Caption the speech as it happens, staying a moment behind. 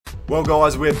Well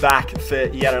guys, we're back for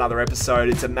yet another episode.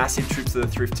 It's a massive trip to the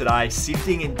thrift today,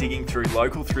 sifting and digging through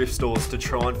local thrift stores to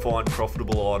try and find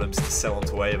profitable items to sell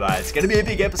onto eBay. It's going to be a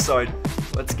big episode.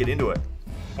 Let's get into it.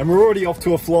 And we're already off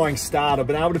to a flying start. I've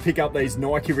been able to pick up these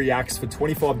Nike Reacts for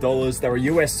 $25. They're a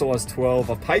US size 12.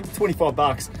 I've paid $25,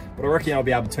 but I reckon I'll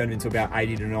be able to turn it into about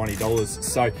 $80 to $90.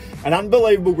 So an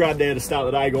unbelievable grab there to start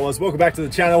the day, guys. Welcome back to the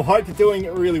channel. Hope you're doing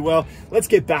really well. Let's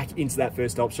get back into that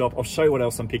first op shop. I'll show you what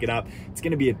else I'm picking up. It's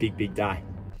going to be a big day.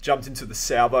 Jumped into the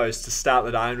salvos to start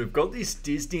the day, and we've got this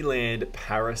Disneyland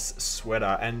Paris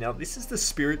sweater. And now this is the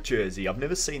Spirit jersey. I've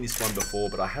never seen this one before,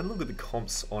 but I had a look at the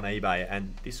comps on eBay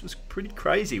and this was pretty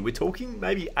crazy. We're talking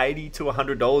maybe $80 to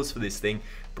 $100 for this thing.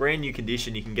 Brand new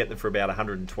condition, you can get them for about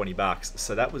 $120.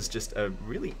 So that was just a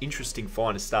really interesting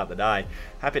find to start the day.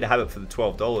 Happy to have it for the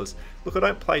 $12. Look, I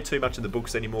don't play too much in the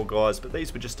books anymore, guys, but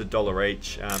these were just $1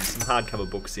 each. Some hardcover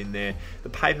books in there. The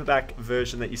paperback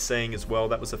version that you're seeing as well,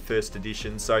 that was a first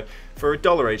edition. So for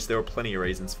 $1 each, there were plenty of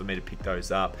reasons for me to pick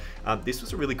those up. This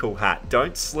was a really cool hat.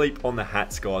 Don't sleep on the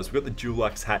hats, guys. We've got the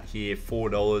Dulux hat here,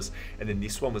 $4. And then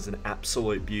this one was an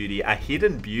absolute beauty. A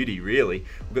hidden beauty, really.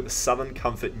 We've got the Southern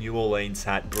Comfort New Orleans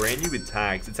hat, brand new with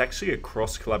tags. It's actually a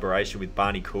cross collaboration with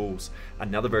Barney Cools,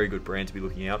 another very good brand to be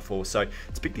looking out for. So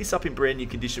to pick this up in brand new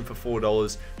condition for $4,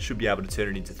 should be able to turn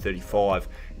it into $35.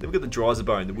 Then we've got the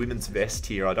Dryzerbone, the women's vest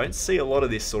here. I don't see a lot of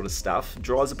this sort of stuff.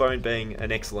 Dryzerbone being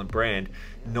an excellent brand.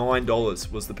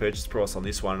 $9 was the purchase price on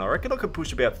this one, and I reckon I could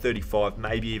push about 35,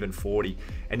 maybe even 40.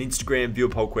 An Instagram viewer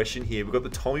poll question here. We've got the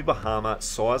Tommy Bahama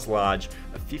size large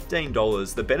at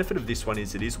 $15. The benefit of this one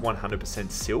is it is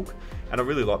 100% silk, and I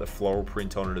really like the floral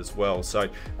print on it as well. So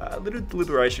a little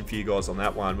deliberation for you guys on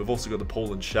that one. We've also got the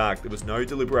Paul and Shark. There was no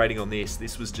deliberating on this.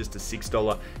 This was just a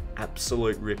 $6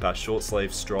 absolute ripper, short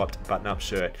sleeve striped button up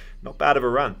shirt. Not bad of a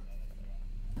run.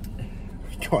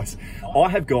 Guys, I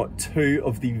have got two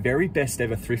of the very best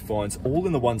ever thrift finds all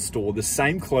in the one store, the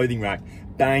same clothing rack.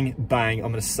 Bang, bang.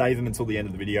 I'm going to save them until the end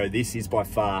of the video. This is by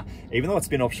far, even though it's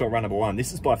been op shop run number one,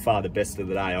 this is by far the best of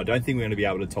the day. I don't think we're going to be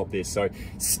able to top this. So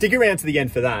stick around to the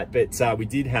end for that. But we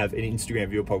did have an Instagram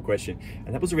viewer poll question,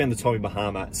 and that was around the Tommy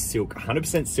Bahama silk,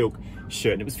 100% silk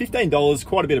shirt. And it was $15,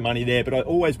 quite a bit of money there, but I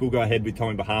always will go ahead with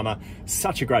Tommy Bahama.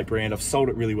 Such a great brand. I've sold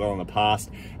it really well in the past.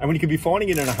 And when you can be finding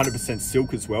it in 100%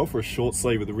 silk as well for a short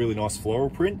sleeve with a really nice floral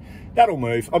print, that'll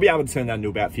move. I'll be able to turn that into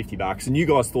about $50. And you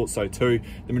guys thought so too.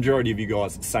 The majority of you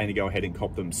guys saying to go ahead and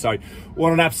cop them. So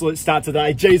what an absolute start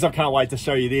today. Geez, I can't wait to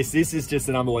show you this. This is just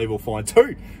an unbelievable find.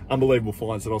 Two unbelievable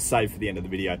finds that I'll save for the end of the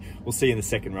video. We'll see you in the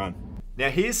second run. Now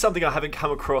here's something I haven't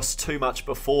come across too much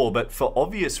before, but for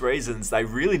obvious reasons, they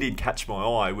really did catch my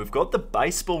eye. We've got the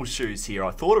baseball shoes here.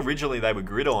 I thought originally they were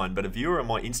gridiron, but a viewer on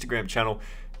my Instagram channel,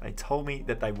 they told me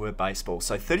that they were baseball.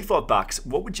 So $35,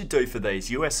 what would you do for these?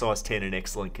 US size 10 in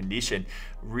excellent condition.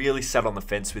 Really sat on the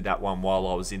fence with that one while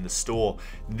I was in the store.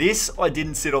 This I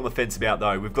didn't sit on the fence about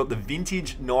though. We've got the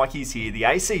vintage Nikes here, the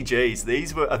ACGs.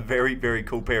 These were a very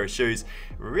cool pair of shoes.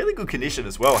 Really good condition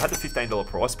as well. I had the $15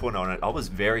 price point on it. I was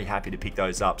very happy to pick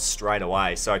those up straight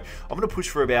away. So I'm gonna push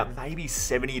for about maybe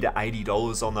 $70 to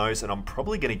 $80 on those, and I'm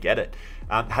probably gonna get it.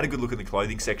 Had a good look in the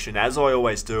clothing section, as I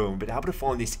always do, and been able to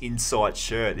find this Insight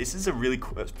shirt. This is a really,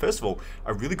 first of all,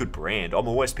 a really good brand. I'm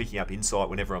always picking up Insight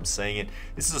whenever I'm seeing it.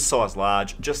 This is a size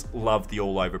large. Just love the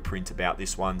all over print about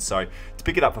this one. So to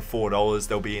pick it up for $4,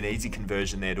 there'll be an easy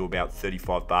conversion there to about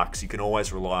 $35. You can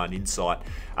always rely on Insight.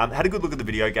 Had a good look at the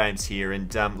video games here,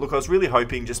 and look, I was really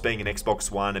hoping, just being an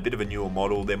Xbox One, a bit of a newer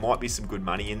model, there might be some good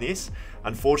money in this.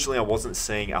 Unfortunately, I wasn't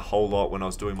seeing a whole lot when I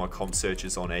was doing my comp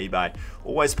searches on eBay.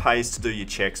 Always pays to do your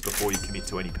checks before you commit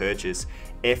to any purchase.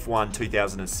 F1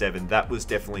 2007, that was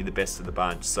definitely the best of the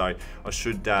bunch, so I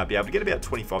should be able to get about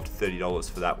 $25 to $30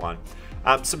 for that one.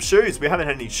 Some shoes. We haven't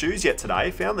had any shoes yet today.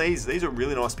 Found these. These are a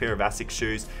really nice pair of Asics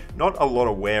shoes. Not a lot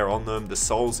of wear on them. The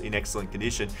sole's in excellent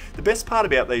condition. The best part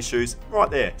about these shoes,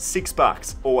 right there,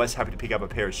 $6. Always happy to pick up a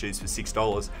pair of shoes for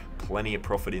 $6. Plenty of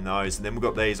profit in those. And then we've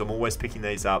got these. I'm always picking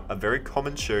these up. A very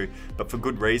common shoe, but for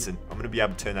good reason. I'm going to be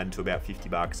able to turn that into about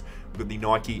 $50. We've got the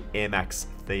Nike Air Max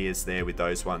Theas there with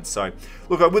those ones. So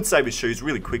look, I would say with shoes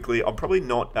really quickly, I'm probably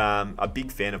not a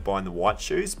big fan of buying the white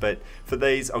shoes, but for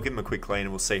these, I'll give them a quick clean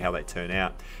and we'll see how they turn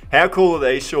out. How cool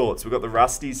are these shorts? We've got the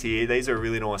Rusties here. These are a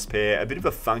really nice pair. A bit of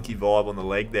a funky vibe on the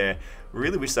leg there.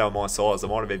 Really wish they were my size. I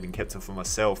might have even kept them for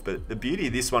myself, but the beauty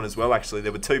of this one as well, actually,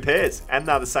 there were two pairs and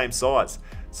they're the same size,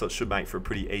 so it should make for a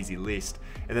pretty easy list.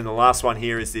 And then the last one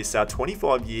here is this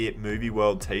 25-year Movie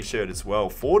World t-shirt as well.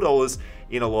 $4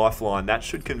 in a Lifeline. That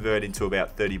should convert into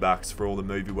about $30 for all the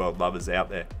Movie World lovers out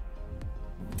there.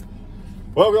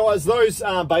 Well, guys, those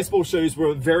baseball shoes were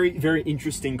a very, very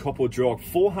interesting cop or drop.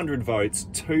 400 votes,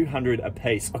 200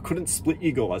 apiece. I couldn't split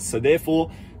you guys, so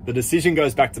therefore the decision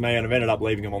goes back to me, and I've ended up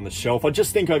leaving them on the shelf. I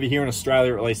just think over here in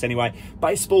Australia, at least anyway,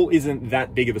 baseball isn't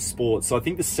that big of a sport, so I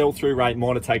think the sell-through rate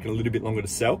might have taken a little bit longer to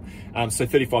sell. So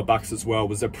 35 bucks as well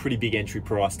was a pretty big entry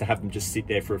price to have them just sit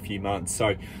there for a few months.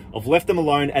 So I've left them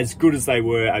alone, as good as they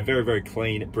were, a very, very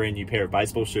clean, brand new pair of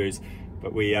baseball shoes.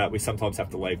 But we sometimes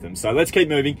have to leave them. So let's keep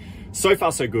moving. So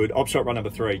far, so good. Op shop run number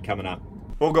 3 coming up.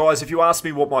 Well, guys, if you ask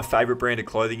me what my favourite brand of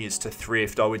clothing is to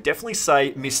thrift, I would definitely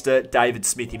say Mr. David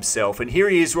Smith himself. And here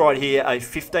he is right here, a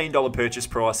 $15 purchase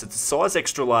price. It's a size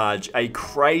extra large, a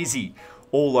crazy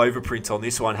all over print on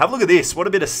this one. Have a look at this. What a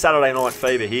bit of Saturday night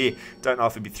fever here. Don't know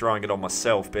if I'd be throwing it on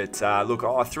myself, but look,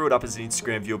 I threw it up as an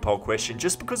Instagram viewer poll question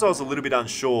just because I was a little bit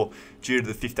unsure due to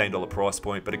the $15 price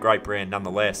point, but a great brand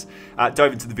nonetheless.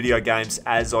 Dove into the video games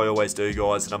as I always do,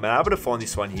 guys, and I'm able to find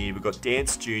this one here. We've got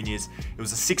Dance Juniors. It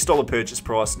was a $6 purchase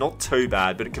price, not too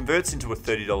bad, but it converts into a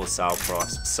 $30 sale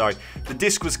price. So the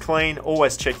disc was clean.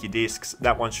 Always check your discs.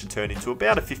 That one should turn into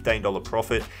about a $15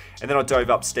 profit. And then I dove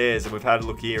upstairs and we've had a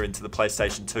look here into the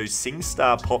PlayStation 2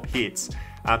 SingStar Pop Hits.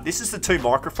 This is the 2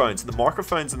 microphones. The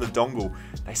microphones and the dongle,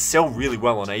 they sell really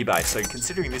well on eBay. So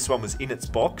considering this one was in its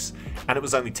box and it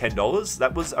was only $10,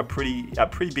 that was a pretty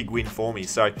big win for me.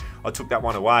 So I took that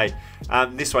one away.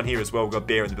 This one here as well, we've got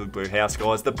Bear in the Big Blue House,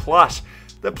 guys. The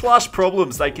plush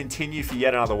problems, they continue for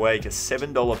yet another week. A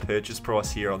 $7 purchase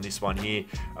price here on this one here.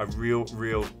 A real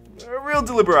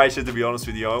deliberation, to be honest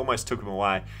with you. I almost took them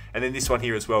away. And then this one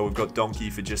here as well, we've got Donkey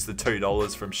for just the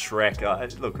 $2 from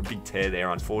Shrek. Look, a big tear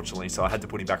there, unfortunately, so I had to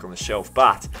put him back on the shelf.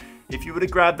 But if you were to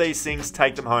grab these things,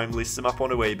 take them home, list them up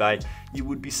onto eBay, you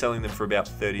would be selling them for about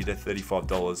 $30 to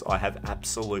 $35. I have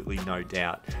absolutely no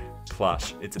doubt.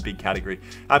 Plush, it's a big category.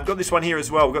 I've got this one here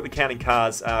as well. We've got the Counting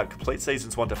Cars complete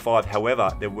seasons 1 to 5.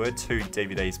 However, there were 2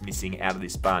 DVDs missing out of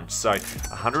this bunch, so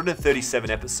 137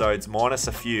 episodes minus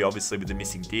a few, obviously with the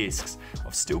missing discs.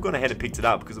 I've still gone ahead and picked it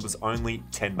up because it was only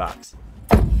 10 bucks.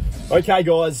 Okay,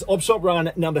 guys, op shop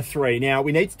run number 3. Now,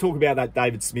 we need to talk about that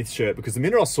David Smith shirt because the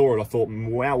minute I saw it, I thought,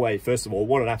 wow, first of all,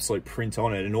 what an absolute print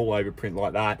on it, an all over print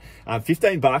like that.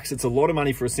 15 bucks, it's a lot of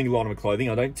money for a single item of clothing.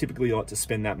 I don't typically like to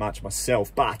spend that much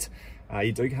myself, but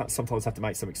you do sometimes have to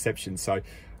make some exceptions. So,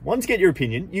 one, to get your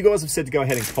opinion, you guys have said to go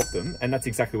ahead and cop them, and that's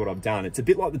exactly what I've done. It's a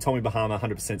bit like the Tommy Bahama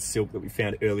 100% silk that we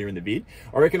found earlier in the vid.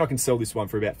 I reckon I can sell this one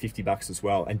for about 50 bucks as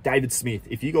well. And David Smith,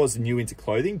 if you guys are new into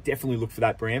clothing, definitely look for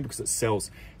that brand because it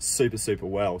sells super, super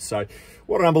well. So,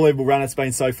 what an unbelievable run it's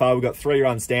been so far. We've got 3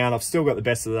 runs down. I've still got the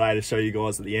best of the day to show you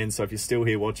guys at the end. So, if you're still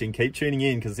here watching, keep tuning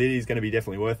in because it is going to be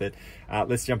definitely worth it.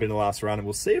 Let's jump into the last run and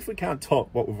we'll see if we can't top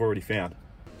what we've already found.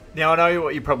 Now, I know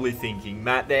what you're probably thinking,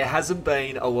 Matt, there hasn't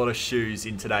been a lot of shoes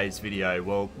in today's video.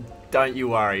 Well, don't you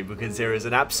worry, because there is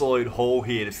an absolute haul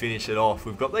here to finish it off.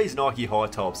 We've got these Nike high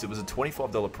tops. It was a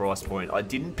 $25 price point. I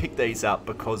didn't pick these up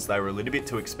because they were a little bit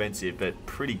too expensive, but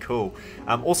pretty cool.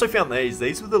 Also found these.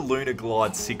 These were the Lunar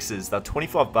Glide 6s. They're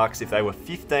 25 bucks. If they were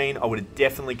 15, I would have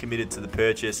definitely committed to the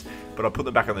purchase, but I put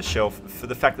them back on the shelf for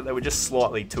the fact that they were just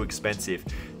slightly too expensive.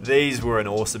 These were an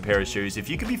awesome pair of shoes. If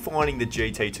you could be finding the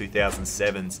GT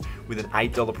 2007s with an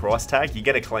 $8 price tag, you're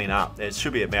going to clean up. It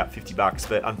should be about 50 bucks,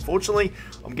 but unfortunately,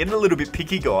 I'm getting a little bit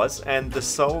picky, guys, and the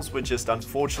soles were just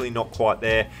unfortunately not quite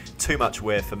there. Too much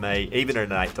wear for me. Even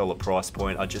at an $8 price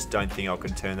point, I just don't think I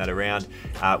can turn that around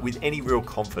with any real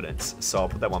confidence, so I'll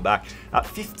put that one back.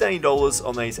 $15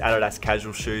 on these Adidas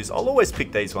casual shoes. I'll always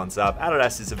pick these ones up.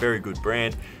 Adidas is a very good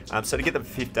brand, so to get them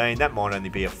for 15, that might only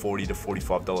be a $40 to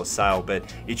 $45 sale,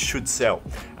 but it should sell.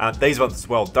 These ones as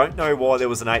well. Don't know why there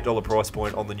was an $8 price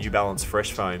point on the New Balance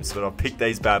Fresh Foams, but I'll pick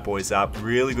these bad boys up.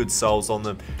 Really good soles on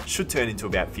them. Should turn into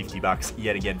about 50 bucks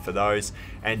yet again for those.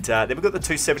 And then we've got the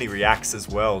 270 Reacts as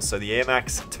well. So the Air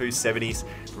Max 270s,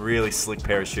 really slick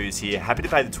pair of shoes here. Happy to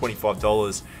pay the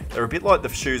 $25. They're a bit like the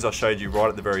shoes I showed you right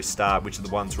at the very start, which are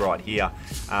the ones right here,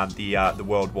 the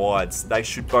Worldwides. They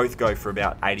should both go for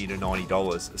about $80 to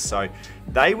 $90. So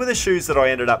they were the shoes that I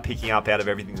ended up picking up out of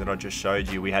everything that I just showed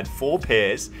you. We had 4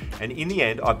 pairs, and in the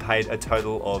end, I paid a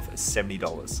total of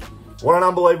 $70. What an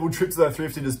unbelievable trip to the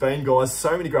thrift it has been, guys.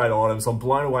 So many great items. I'm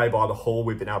blown away by the haul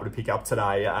we've been able to pick up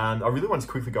today. I really want to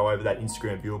quickly go over that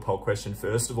Instagram viewer poll question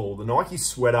first of all. The Nike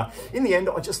sweater, in the end,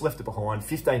 I just left it behind.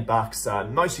 15 bucks.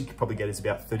 Most you could probably get is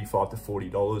about $35 to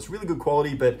 $40. Really good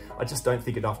quality, but I just don't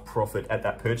think enough profit at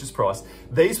that purchase price.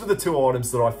 These were the 2 items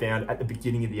that I found at the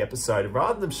beginning of the episode. And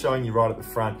rather than showing you right at the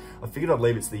front, I figured I'd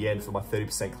leave it to the end for my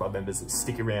 30% club members that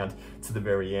stick around to the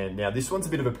very end. Now, this one's a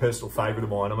bit of a personal favorite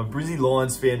of mine. I'm a Brizzy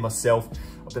Lions fan myself. myself,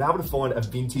 I've been able to find a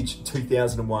vintage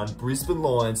 2001 Brisbane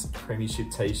Lions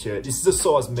Premiership t-shirt. This is a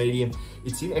size medium.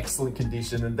 It's in excellent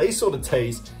condition, and these sort of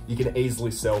tees you can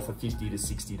easily sell for $50 to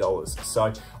 $60. So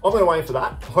I'm gonna wait for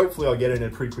that. Hopefully I'll get it in a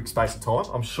pretty quick space of time.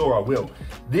 I'm sure I will.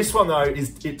 This one though,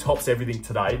 it tops everything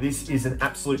today. This is an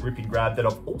absolute ripping grab that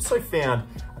I've also found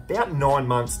about 9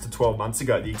 months to 12 months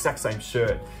ago, the exact same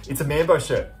shirt. It's a Mambo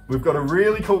shirt. We've got a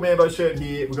really cool Mambo shirt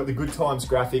here. We've got the Good Times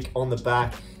graphic on the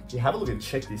back. If you have a look and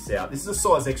check this out, this is a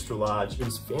size extra large. It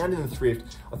was found in the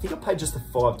thrift. I think I paid just the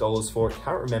 $5 for it.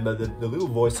 Can't remember, the little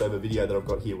voiceover video that I've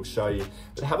got here will show you.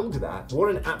 But have a look at that.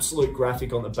 What an absolute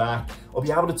graphic on the back. I'll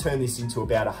be able to turn this into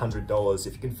about $100.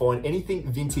 If you can find anything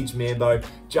vintage Mambo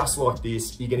just like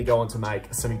this, you're gonna go on to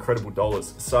make some incredible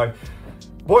dollars. So,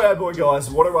 boy, oh boy, guys,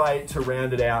 what a way to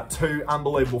round it out. 2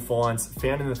 unbelievable finds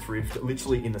found in the thrift,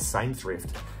 literally in the same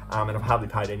thrift. And I've hardly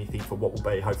paid anything for what will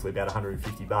be hopefully about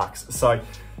 150 bucks. So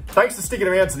thanks for sticking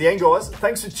around to the end, guys.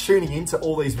 Thanks for tuning in to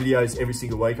all these videos every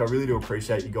single week. I really do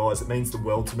appreciate you guys. It means the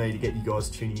world to me to get you guys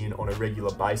tuning in on a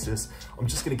regular basis. I'm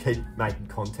just gonna keep making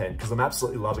content because I'm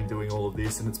absolutely loving doing all of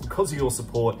this, and it's because of your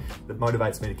support that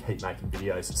motivates me to keep making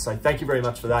videos. So thank you very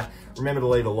much for that. Remember to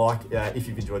leave a like if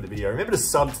you've enjoyed the video. Remember to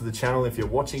sub to the channel if you're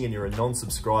watching and you're a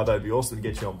non-subscriber. It'd be awesome to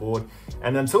get you on board.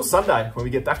 And until Sunday, when we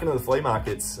get back into the flea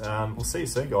markets, we'll see you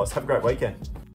soon, guys. Have a great weekend.